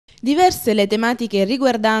Diverse le tematiche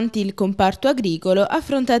riguardanti il comparto agricolo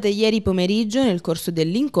affrontate ieri pomeriggio nel corso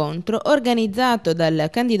dell'incontro organizzato dal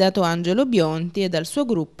candidato Angelo Biondi e dal suo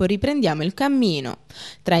gruppo Riprendiamo il cammino.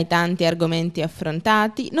 Tra i tanti argomenti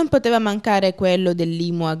affrontati non poteva mancare quello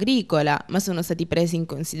dell'IMU agricola, ma sono stati presi in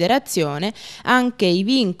considerazione anche i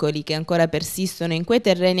vincoli che ancora persistono in quei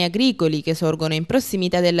terreni agricoli che sorgono in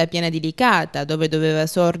prossimità della piana di Licata, dove doveva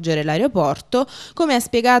sorgere l'aeroporto, come ha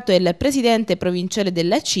spiegato il presidente provinciale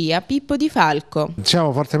della CIA Pippo Di Falco.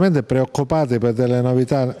 Siamo fortemente preoccupati per delle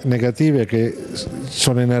novità negative che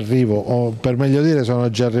sono in arrivo, o per meglio dire sono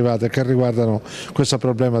già arrivate, che riguardano questo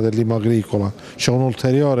problema dell'IMU agricola. C'è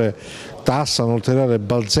un'ulteriore tassa, un ulteriore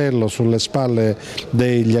balzello sulle spalle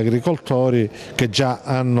degli agricoltori che già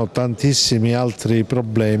hanno tantissimi altri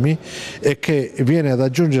problemi e che viene ad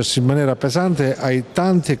aggiungersi in maniera pesante ai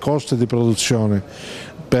tanti costi di produzione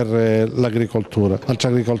per l'agricoltura. Altri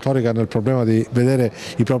agricoltori che hanno il problema di vedere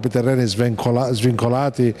i propri terreni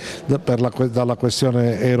svincolati dalla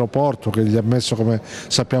questione aeroporto, che gli ha messo, come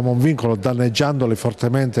sappiamo, un vincolo, danneggiandoli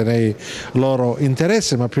fortemente nei loro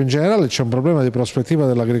interessi, ma più in generale c'è un problema di prospettiva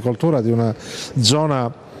dell'agricoltura di una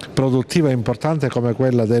zona produttiva importante come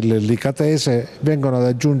quella del Licatese. Vengono ad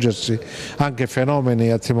aggiungersi anche fenomeni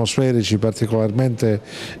atmosferici particolarmente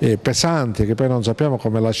pesanti, che poi non sappiamo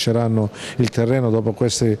come lasceranno il terreno dopo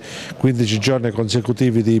questi 15 giorni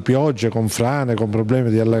consecutivi di piogge, con frane, con problemi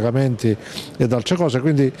di allagamenti ed altre cose.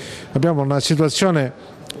 Quindi abbiamo una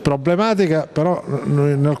situazione problematica, però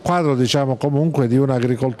nel quadro, diciamo, comunque di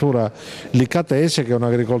un'agricoltura licatese che è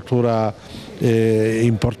un'agricoltura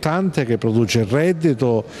importante, che produce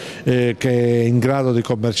reddito, che è in grado di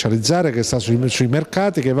commercializzare, che sta sui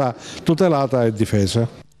mercati, che va tutelata e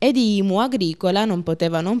difesa. E di IMU agricola non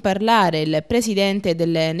poteva non parlare il presidente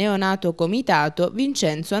del neonato comitato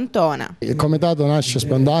Vincenzo Antona. Il comitato nasce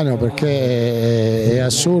spontaneo perché è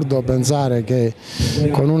assurdo pensare che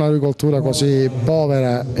con un'agricoltura così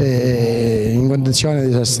povera e in condizioni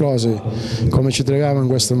disastrose come ci troviamo in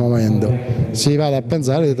questo momento si vada a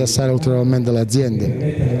pensare di tassare ulteriormente le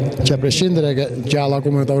aziende. Cioè, a prescindere che già la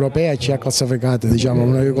Comunità Europea ci ha classificati, diciamo,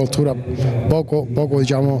 un'agricoltura poco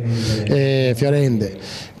diciamo,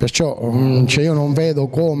 fiorente. Perciò io non vedo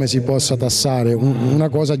come si possa tassare una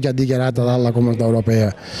cosa già dichiarata dalla Comunità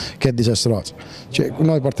Europea, che è disastrosa. Cioè,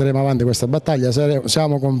 noi porteremo avanti questa battaglia,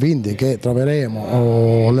 siamo convinti che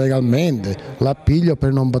troveremo legalmente l'appiglio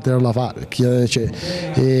per non poterla fare.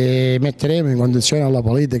 E metteremo in condizione alla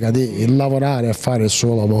politica di lavorare e fare il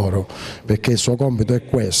suo lavoro, perché il suo compito è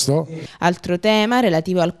questo. Altro tema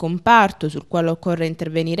relativo al comparto sul quale occorre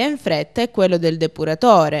intervenire in fretta è quello del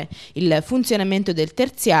depuratore. Il funzionamento del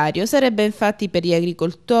terziario sarebbe infatti per gli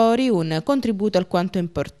agricoltori un contributo alquanto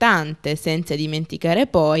importante, senza dimenticare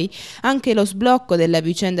poi anche lo sblocco della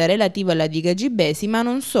vicenda relativa alla diga Gibesi, ma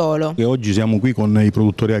non solo. E oggi siamo qui con i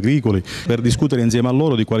produttori agricoli per discutere insieme a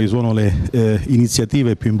loro di quali sono le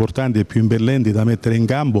iniziative più importanti e più impellenti da mettere in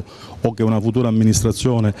campo, o che una futura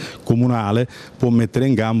amministrazione comunale può mettere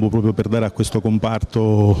in campo proprio per dare a questo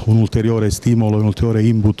comparto un ulteriore stimolo, un ulteriore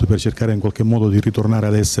input per cercare in qualche modo di ritornare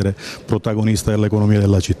ad essere protagonista dell'economia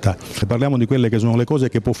della città. Parliamo di quelle che sono le cose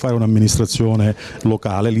che può fare un'amministrazione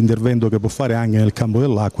locale, l'intervento che può fare anche nel campo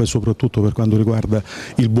dell'acqua e soprattutto per quanto riguarda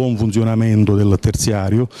il buon funzionamento del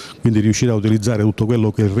terziario, quindi riuscire a utilizzare tutto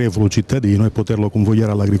quello che è il refluo cittadino e poterlo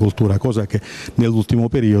convogliare all'agricoltura, cosa che nell'ultimo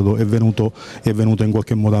periodo è venuto in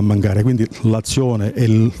qualche modo a mancare. Quindi l'azione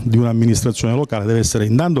di un'amministrazione locale deve essere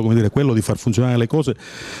intanto, come dire, quello di far funzionare le cose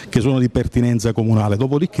che sono di pertinenza comunale,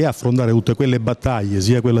 dopodiché affrontare tutte quelle battaglie,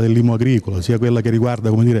 sia quella dell'IMU agricola, sia quella che riguarda,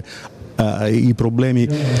 come dire, i problemi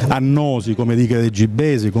annosi come dighe dei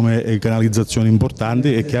Gibesi, come canalizzazioni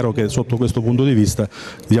importanti. È chiaro che sotto questo punto di vista,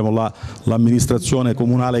 diciamo, l'amministrazione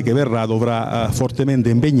comunale che verrà dovrà fortemente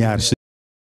impegnarsi.